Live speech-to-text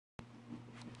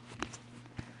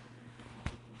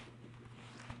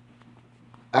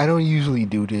I don't usually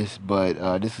do this,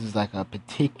 but this is like a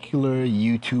particular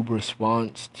YouTube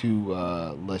response to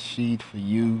Lashid for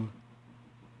you.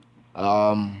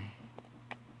 Um,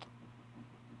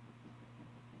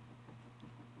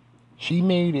 she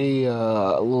made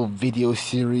a little video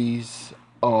series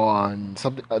on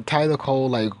something a title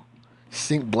called like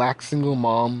Black Single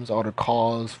Moms Are the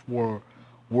Cause for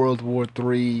World War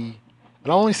III.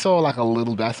 And I only saw like a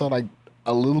little bit. I saw like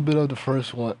a little bit of the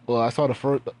first one. Well, I saw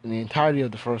the entirety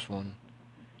of the first one,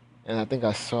 and I think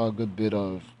I saw a good bit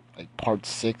of like part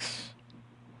six.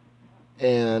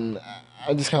 And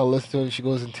I just kind of listened to it. She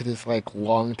goes into this like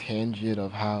long tangent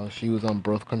of how she was on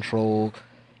birth control,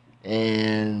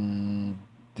 and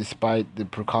despite the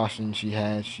precautions she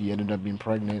had, she ended up being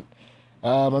pregnant.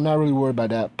 I'm not really worried about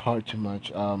that part too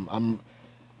much.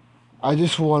 I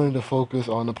just wanted to focus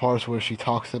on the parts where she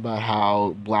talks about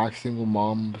how black single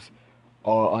moms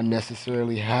are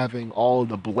unnecessarily having all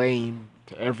the blame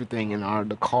to everything and are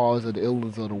the cause of the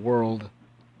illness of the world.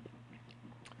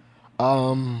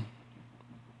 Um,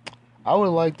 I would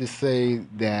like to say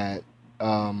that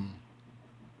um,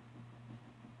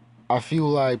 I feel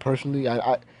like personally,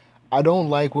 I don't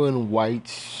like when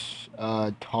whites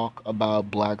talk about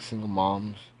black single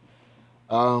moms.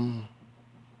 Um,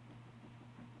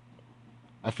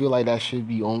 I feel like that should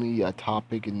be only a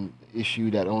topic and issue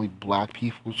that only black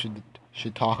people should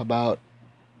talk about.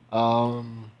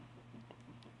 Um,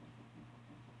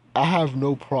 I have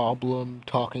no problem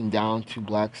talking down to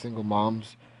black single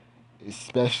moms,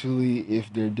 especially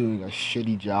if they're doing a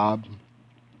shitty job.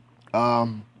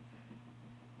 Um,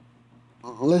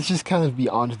 let's just kind of be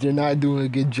honest, they're not doing a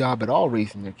good job at all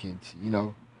raising their kids, you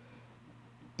know.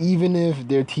 Even if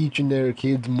they're teaching their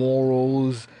kids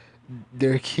morals,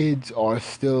 their kids are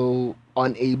still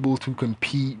unable to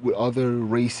compete with other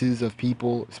races of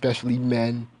people, especially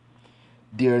men.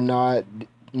 They're not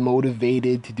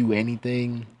motivated to do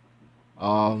anything.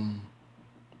 Um,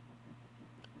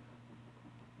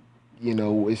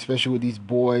 especially with these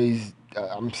boys,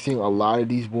 I'm seeing a lot of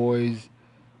these boys.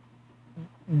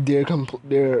 They're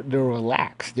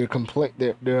relaxed. They're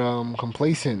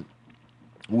complacent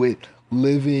with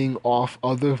living off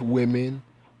other women.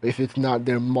 If it's not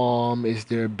their mom, it's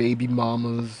their baby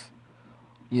mamas,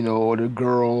 or the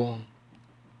girl.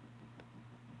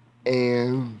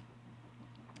 And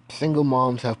single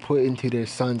moms have put into their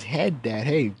son's head that,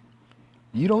 hey,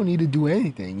 you don't need to do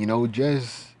anything,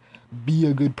 just be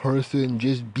a good person,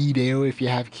 just be there. If you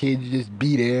have kids, just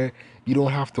be there. You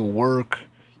don't have to work,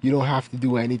 you don't have to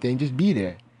do anything, just be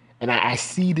there. And I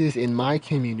see this in my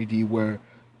community where,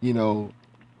 you know,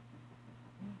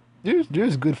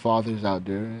 there's good fathers out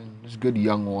there, and there's good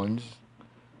young ones.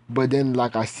 But then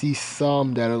like I see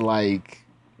some that are like,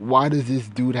 why does this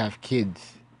dude have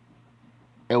kids?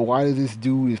 And why does this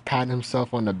dude is patting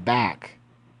himself on the back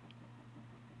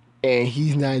and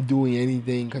he's not doing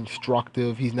anything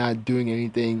constructive? He's not doing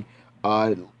anything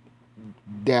uh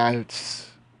that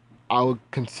I would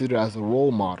consider as a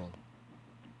role model.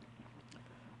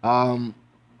 Um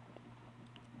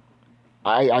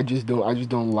I just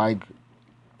don't like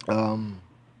um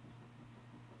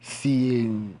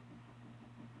seeing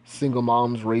single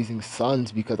moms raising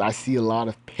sons because I see a lot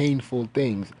of painful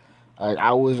things.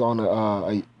 I was on a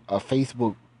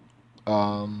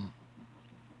um,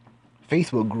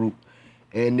 Facebook group,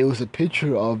 and there was a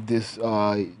picture of this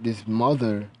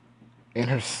mother and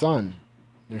her son.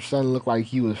 Their son looked like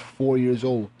he was 4 years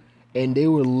old, and they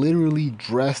were literally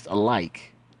dressed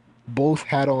alike. Both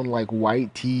had on like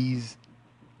white tees,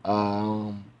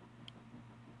 um,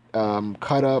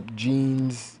 cut up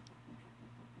jeans,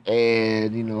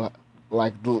 and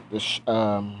like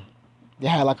they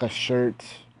had like a shirt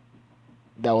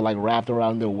that was like wrapped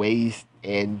around their waist,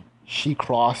 and she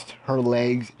crossed her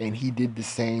legs, and he did the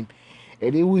same.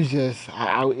 And it was just,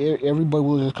 everybody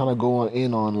was just kind of going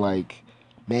in on like,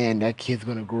 man, that kid's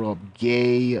gonna grow up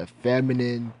gay,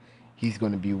 feminine. He's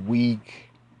gonna be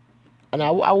weak. And I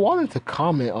wanted to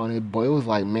comment on it, but it was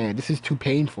like, man, this is too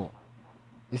painful.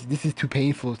 This is too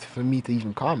painful for me to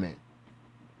even comment.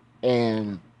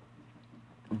 And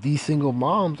these single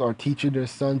moms are teaching their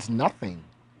sons nothing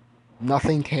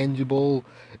tangible.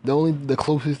 The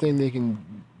closest thing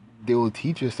they will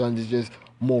teach your sons is just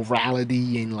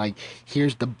morality and like,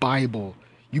 here's the Bible.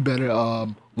 You better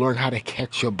learn how to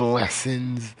catch your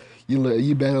blessings.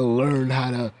 You better learn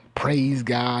how to praise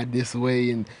God this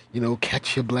way, and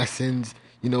catch your blessings.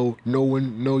 Know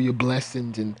your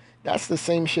blessings, and that's the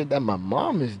same shit that my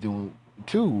mom is doing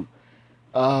too.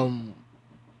 Um,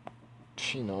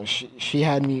 she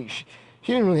had me. She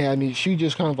didn't really have me. She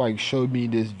just kind of like showed me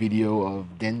this video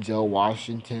of Denzel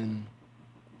Washington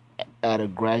at a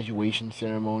graduation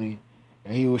ceremony,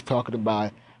 and he was talking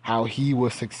about how he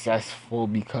was successful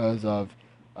because of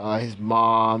his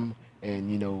mom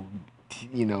and you know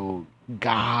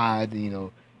God.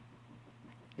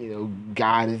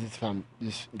 God is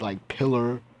this like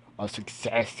pillar of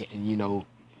success, and you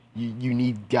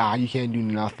need God. You can't do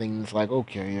nothing. It's like,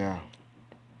 okay, yeah,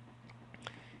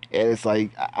 and it's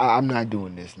like I'm not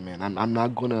doing this, man. I'm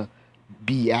not gonna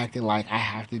be acting like I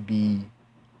have to be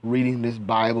reading this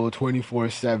Bible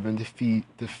 24/7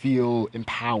 to feel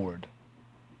empowered.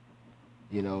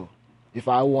 You know, if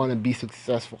I want to be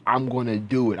successful, I'm gonna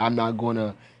do it. I'm not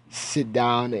gonna sit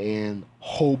down and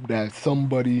hope that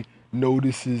somebody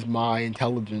notices my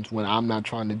intelligence when I'm not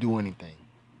trying to do anything.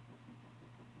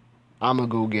 I'm a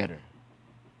go getter.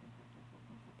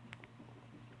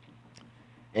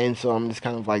 And so I'm just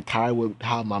kind of like tired with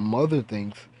how my mother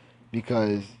thinks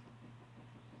because,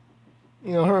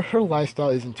 her lifestyle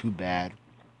isn't too bad,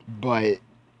 but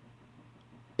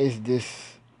it's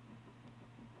this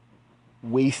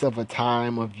waste of a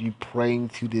time of you praying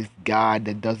to this God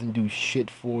that doesn't do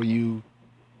shit for you.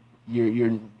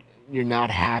 You're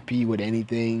not happy with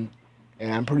anything,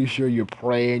 and I'm pretty sure you're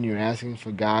praying, you're asking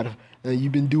for God. And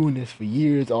you've been doing this for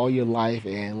years, all your life,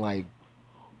 and like,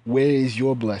 where is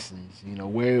your blessings?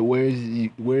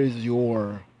 Where's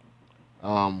your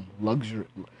luxury?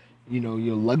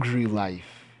 Your luxury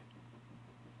life.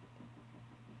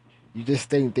 You just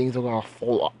think things are gonna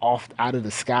fall off out of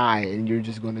the sky, and you're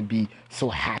just gonna be so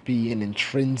happy and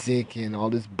intrinsic and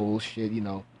all this bullshit.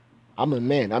 I'm a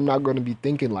man. I'm not gonna be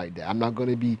thinking like that. I'm not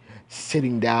gonna be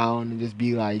sitting down and just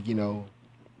be like, a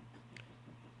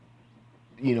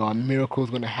miracle is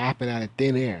gonna happen out of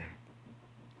thin air.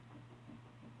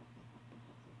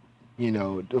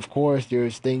 Of course,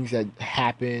 there's things that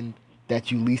happen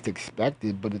that you least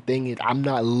expected, but the thing is, I'm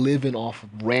not living off of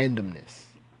randomness.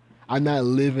 I'm not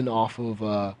living off of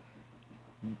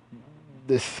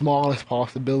the smallest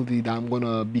possibility that I'm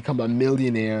gonna become a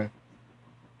millionaire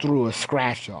through a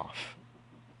scratch off.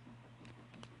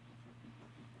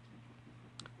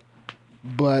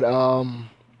 But I'm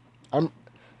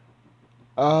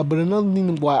but another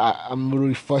thing why I'm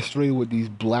really frustrated with these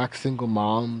black single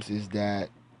moms is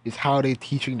how they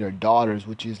teaching their daughters,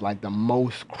 which is like the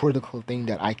most critical thing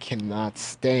that I cannot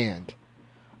stand.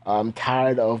 I'm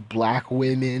tired of black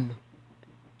women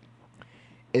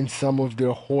and some of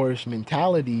their horse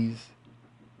mentalities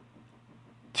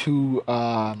to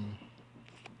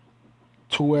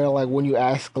where like when you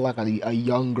ask like a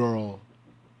young girl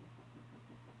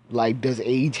like does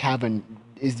age have an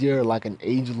is there like an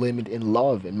age limit in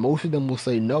love, and most of them will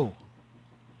say no.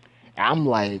 I'm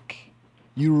like,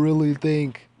 you really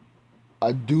think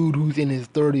a dude who's in his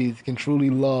 30s can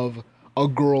truly love a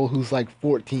girl who's like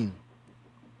 14?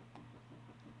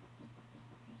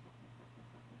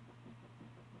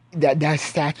 That's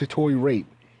statutory rape.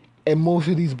 And most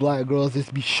of these black girls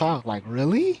just be shocked, like,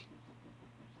 really?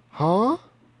 Huh?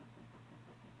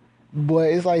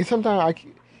 But it's like sometimes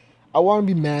I want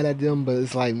to be mad at them, but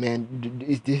it's like, man,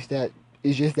 it's just that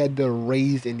they're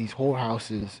raised in these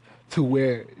whorehouses to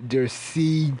where they're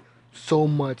seeing so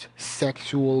much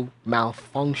sexual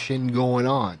malfunction going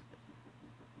on,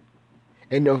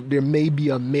 and there may be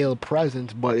a male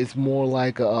presence, but it's more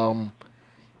like an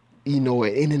in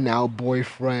and out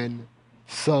boyfriend,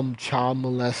 some child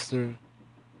molester.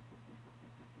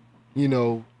 You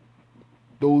know,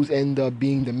 those end up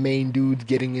being the main dudes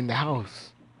getting in the house.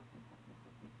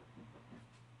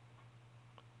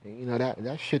 And,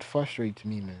 that shit frustrates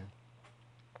me,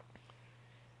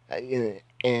 man.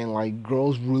 And like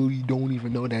girls really don't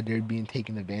even know that they're being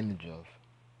taken advantage of.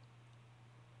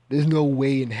 There's no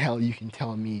way in hell you can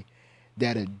tell me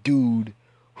that a dude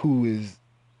who is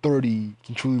 30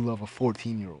 can truly love a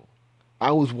 14-year-old.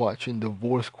 I was watching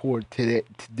Divorce Court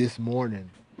this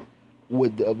morning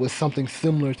with something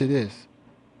similar to this.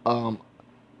 Um,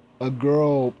 a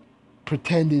girl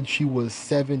pretended she was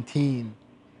 17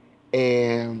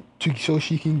 and so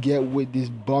she can get with this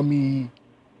bummy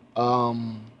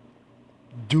um,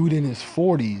 dude in his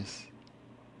 40s,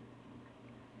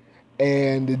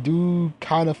 and the dude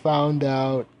kind of found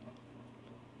out.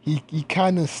 He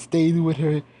kind of stayed with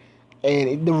her,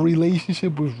 and the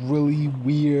relationship was really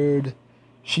weird.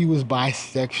 She was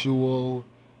bisexual.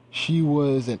 She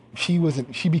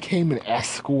became an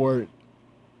escort,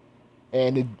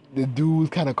 and the dude was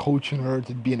kind of coaching her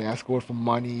to be an escort for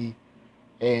money,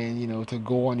 and to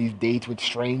go on these dates with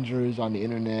strangers on the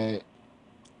internet.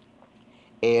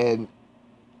 And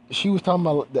she was talking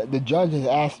about the judge has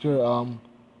asked her,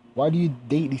 why do you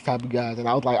date these type of guys? And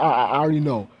I was like, I already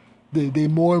know. They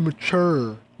more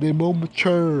mature. They're more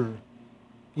mature.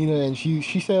 And she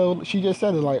just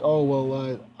said it like, oh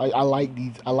well, I like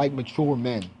I like mature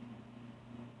men.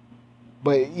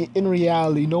 But in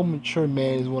reality, no mature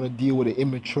man is going to deal with an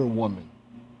immature woman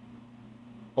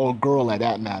or a girl at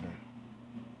that matter.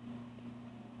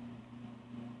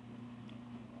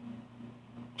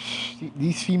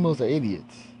 These females are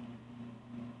idiots,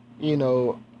 you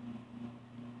know.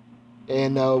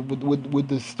 And with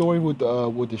the story with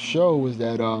the show was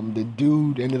that the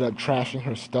dude ended up trashing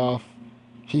her stuff.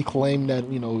 She claimed that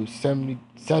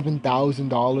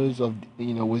 $77,000 of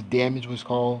was damage was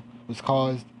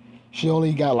caused. She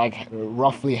only got like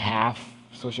roughly half,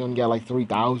 so she only got like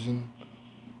 3,000.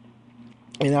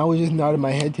 And I was just nodding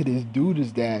my head to this dude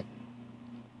is that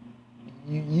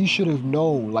you should have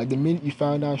known, like the minute you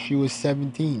found out she was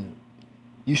 17,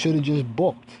 you should have just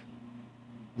booked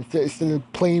instead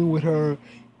of playing with her,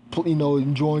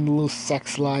 enjoying the little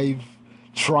sex life,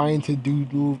 trying to do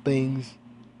little things.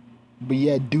 But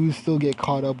yet, dudes still get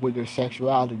caught up with their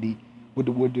sexuality, with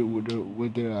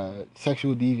their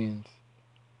sexual deviance,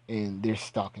 and they're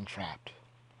stuck and trapped.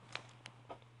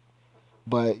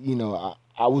 But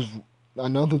I was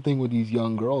another thing with these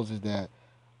young girls is that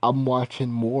I'm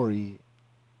watching Maury,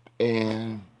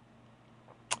 and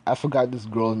I forgot this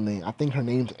girl's name. I think her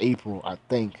name's April. I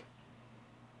think,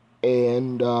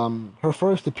 and her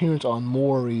first appearance on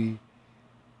Maury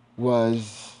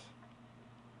was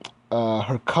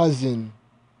her cousin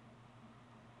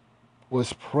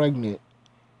was pregnant,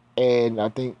 and I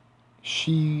think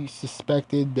she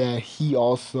suspected that he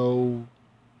also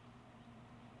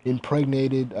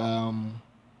impregnated her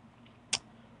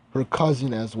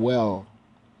cousin as well.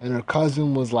 And her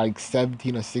cousin was like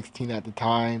 17 or 16 at the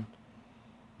time.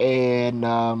 And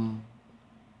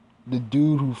the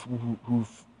dude who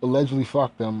allegedly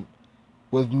fucked them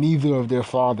was neither of their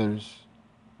fathers.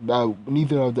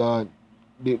 Neither of the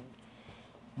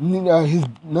his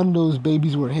none of those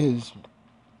babies were his.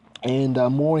 And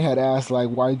Maury had asked like,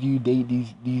 "Why do you date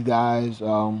these guys?"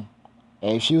 And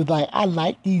she was like, "I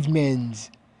like these men's.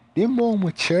 They're more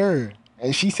mature."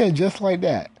 And she said just like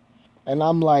that. And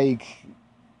I'm like,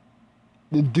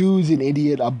 the dude's an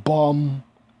idiot, a bum,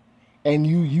 and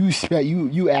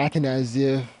you acting as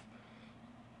if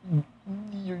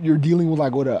you're dealing with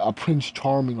like a Prince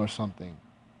Charming or something.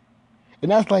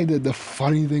 And that's like the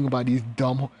funny thing about these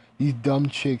dumb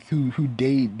chicks who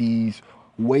date these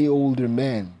way older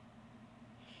men.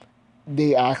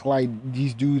 They act like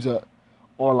these dudes are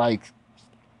like,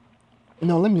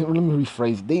 no, let me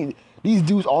rephrase. These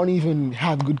dudes aren't even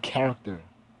have good character.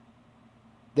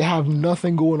 They have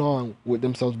nothing going on with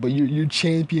themselves, but you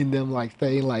champion them like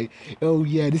saying like, oh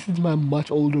yeah, this is my much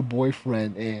older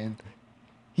boyfriend and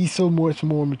he's so much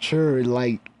more mature.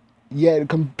 Like, yeah,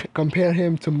 compare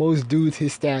him to most dudes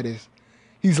his status.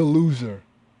 He's a loser.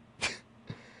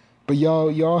 But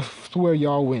y'all swear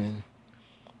y'all winning.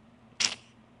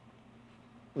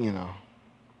 You know,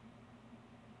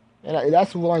 and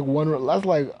that's like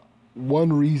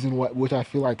one reason which I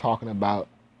feel like talking about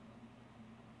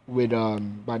with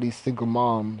by these single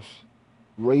moms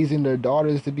raising their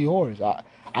daughters to be whores.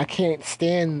 I can't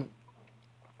stand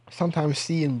sometimes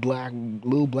seeing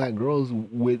little black girls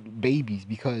with babies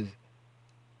because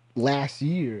last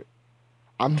year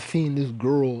I'm seeing this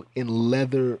girl in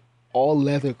all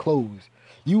leather clothes.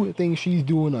 You would think she's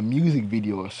doing a music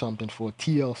video or something for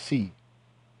TLC,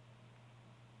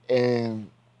 and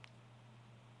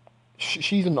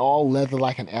she's in all leather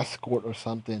like an escort or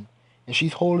something, and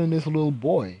she's holding this little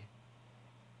boy.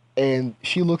 And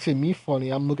she looks at me funny.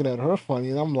 I'm looking at her funny,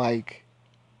 and I'm like,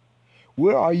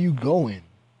 "Where are you going?"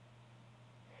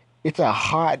 It's a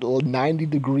hot 90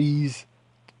 degrees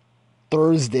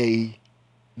Thursday.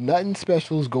 Nothing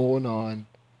special is going on.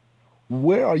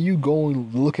 Where are you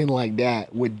going looking like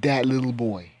that with that little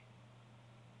boy?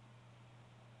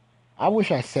 I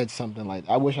wish I said something like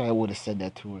I wish I would have said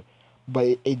that to her.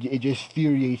 But it just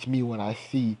infuriates me when I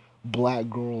see black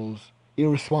girls,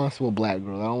 irresponsible black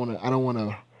girls. I don't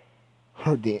wanna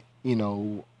hurt the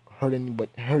hurt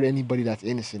anybody that's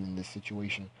innocent in this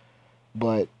situation.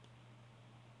 But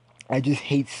I just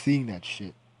hate seeing that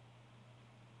shit.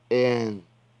 And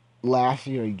last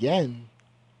year again,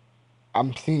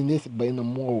 I'm seeing this, but in a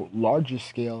more larger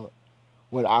scale,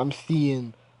 when I'm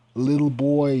seeing little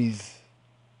boys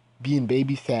being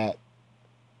babysat,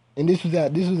 and this was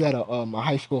at a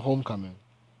high school homecoming,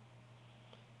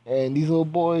 and these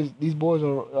boys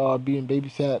are being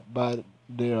babysat by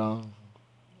their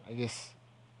I guess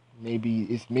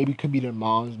maybe could be their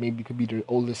moms, maybe it could be their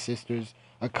older sisters,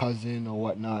 a cousin or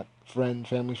whatnot,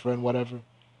 family friend, whatever.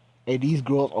 And these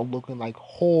girls are looking like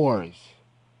whores,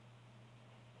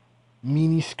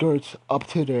 mini skirts up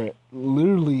to their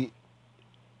literally.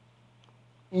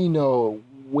 you know,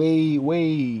 way,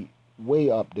 way, way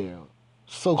up there,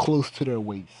 so close to their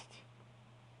waist,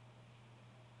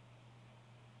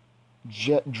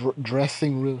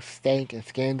 dressing real stank and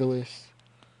scandalous,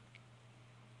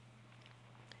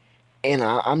 and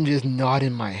I'm just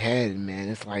nodding my head, man.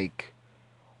 It's like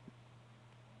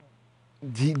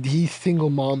these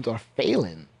single moms are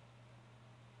failing.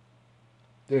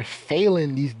 They're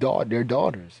failing their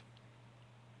daughters.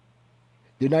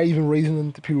 They're not even raising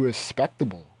them to be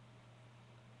respectable.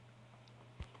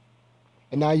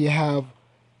 And now you have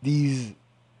these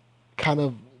kind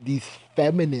of these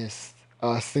feminist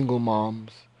single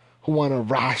moms who want to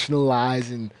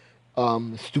rationalize and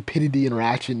stupidity and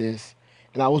ratchetness.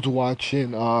 And I was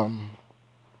watching I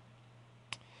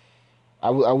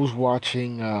was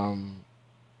watching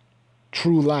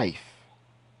True Life,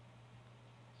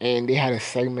 and they had a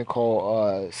segment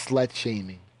called slut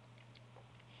shaming,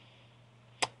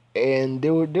 and they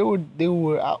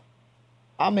were.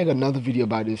 I'll make another video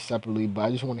about this separately, but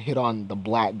I just want to hit on the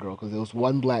black girl because there was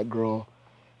one black girl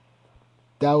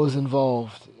that was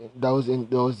involved, that was in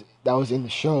the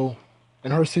show,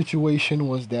 and her situation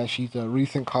was that she's a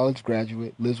recent college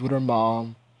graduate, lives with her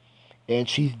mom, and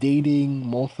she's dating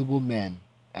multiple men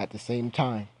at the same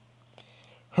time.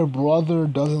 Her brother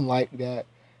doesn't like that,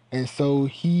 and so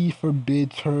he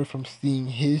forbids her from seeing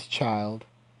his child,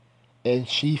 and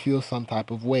she feels some type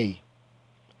of way.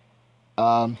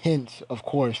 Hence, of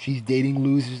course, she's dating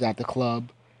losers at the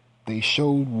club. They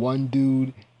showed one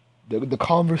dude. The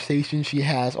conversations she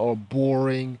has are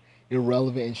boring,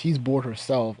 irrelevant, and she's bored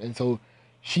herself. And so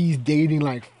she's dating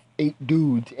like 8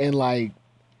 dudes, and like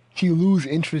she lose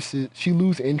interest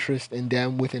in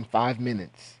them within 5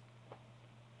 minutes.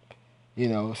 You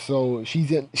know, so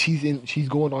she's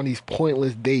going on these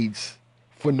pointless dates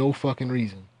for no fucking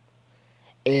reason.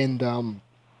 And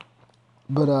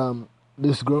but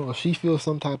this girl, she feels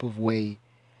some type of way,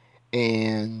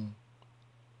 and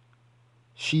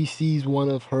she sees one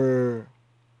of her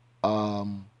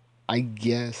um I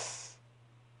guess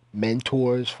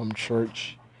mentors from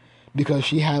church, because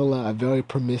she had a very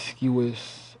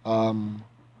promiscuous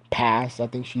past. I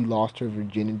think she lost her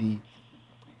virginity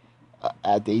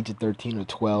at the age of 13 or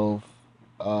 12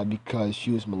 because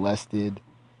she was molested,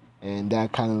 and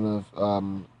that kind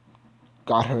of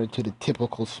got her to the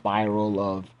typical spiral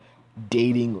of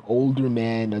dating older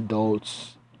men,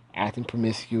 adults, acting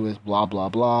promiscuous, blah blah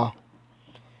blah.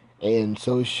 And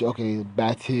so okay,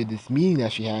 back to this meeting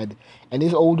that she had, and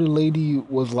this older lady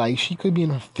was like, she could be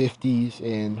in her 50s,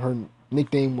 and her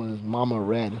nickname was Mama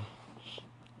Red.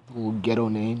 Little ghetto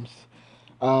names.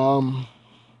 Um,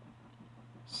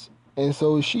 and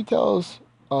so she tells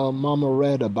Mama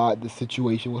Red about the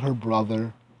situation with her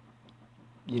brother.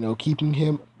 You know, keeping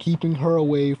her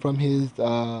away from his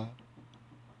from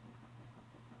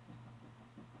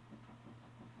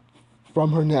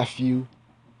her nephew.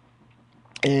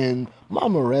 And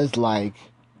Mama Red's like,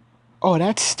 oh,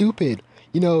 that's stupid.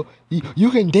 You know, you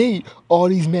can date all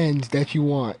these men that you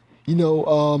want. You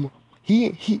know,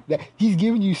 he's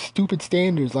giving you stupid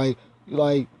standards. Like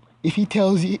if he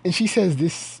tells you, and she says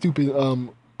this stupid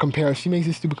comparison. She makes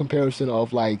this stupid comparison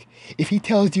of like, if he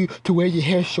tells you to wear your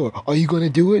hair short, are you gonna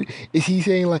do it? Is he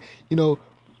saying like, you know,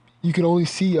 you can only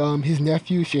see his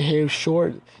nephew if your hair is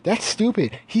short? That's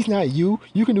stupid. He's not you.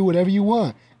 You can do whatever you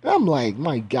want. And I'm like,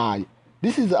 my God,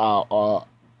 this is a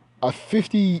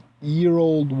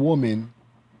 50-year-old woman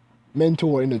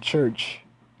mentor in the church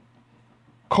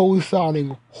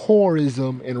co-signing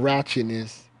whorism and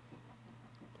ratchetness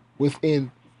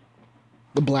within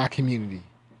the black community.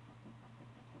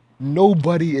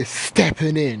 Nobody is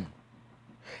stepping in.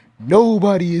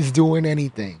 Nobody is doing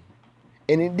anything.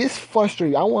 And this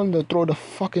frustrating. I wanted to throw the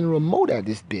fucking remote at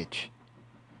this bitch.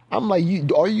 I'm like,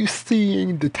 are you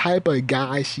seeing the type of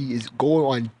guy she is going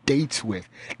on dates with?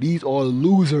 These are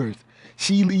losers.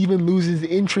 She even loses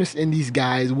interest in these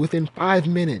guys within 5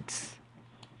 minutes.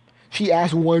 She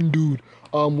asked one dude,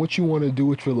 what you want to do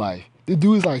with your life? The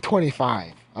dude is like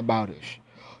 25, about-ish.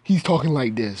 He's talking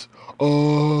like this.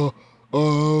 I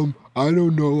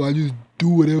don't know. I just do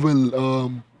whatever,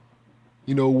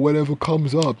 whatever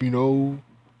comes up,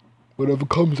 whatever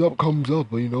comes up, I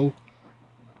ain't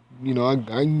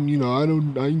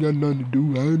got nothing to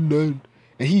do. I ain't nothing.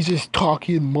 And he's just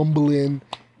talking, mumbling,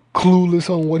 clueless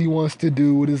on what he wants to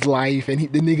do with his life.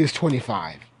 And the nigga's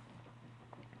 25.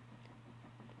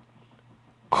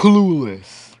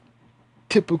 Clueless.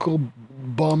 Typical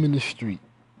bum in the street.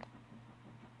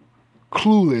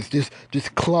 Clueless,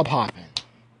 just club hopping.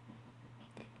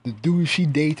 The dudes she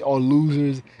dates are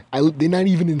losers. They're not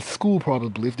even in school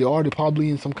probably. If they are, they're probably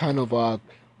in some kind of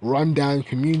rundown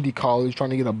community college trying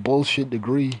to get a bullshit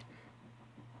degree.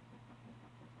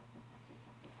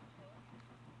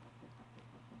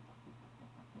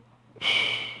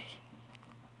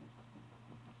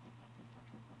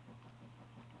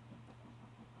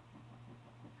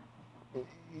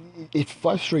 it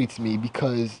frustrates me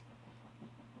because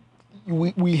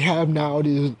we have now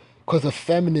this, because of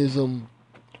feminism,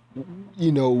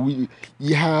 we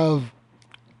you have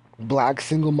black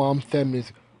single mom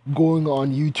feminists going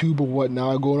on YouTube or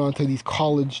whatnot, going on to these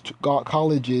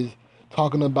colleges,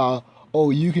 talking about, oh,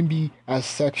 you can be as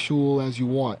sexual as you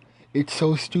want. It's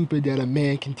so stupid that a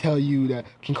man can call you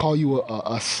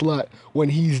a slut when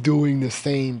he's doing the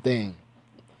same thing.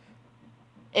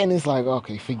 And it's like,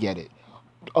 okay, forget it.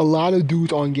 A lot of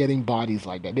dudes aren't getting bodies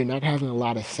like that. They're not having a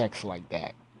lot of sex like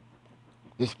that.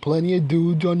 There's plenty of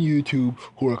dudes on YouTube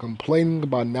who are complaining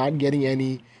about not getting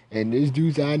any, and there's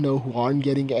dudes I know who aren't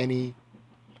getting any.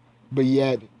 But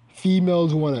yet,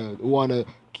 females wanna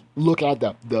look at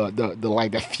the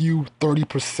like the few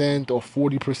 30% or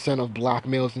 40% of black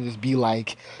males and just be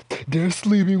like, they're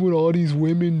sleeping with all these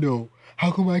women though.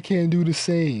 How come I can't do the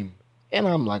same? And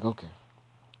I'm like, okay,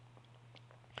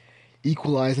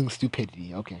 equalizing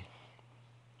stupidity. Okay,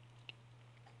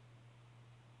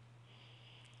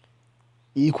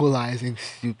 equalizing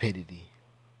stupidity.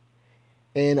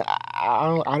 And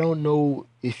I don't know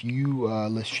if you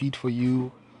Lashit, for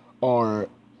you are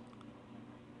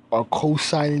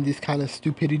co-signing this kind of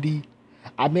stupidity.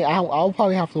 I mean, I'll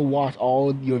probably have to watch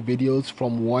all your videos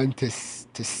from one to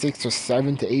six or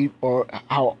seven to eight or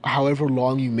however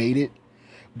long you made it.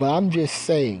 But I'm just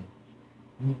saying,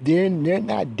 they're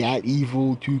not that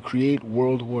evil to create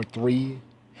World War III,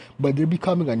 but they're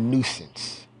becoming a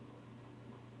nuisance.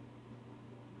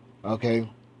 Okay,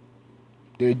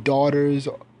 their daughters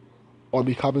are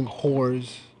becoming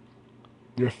whores.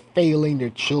 They're failing their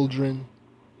children.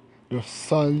 Their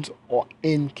sons are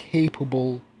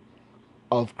incapable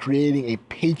of creating a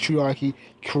patriarchy,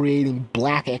 creating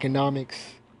black economics.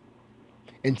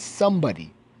 And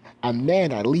somebody, a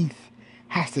man at least,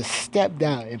 has to step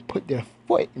down and put their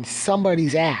foot in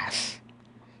somebody's ass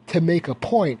to make a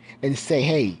point and say,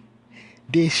 hey,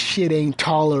 this shit ain't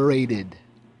tolerated.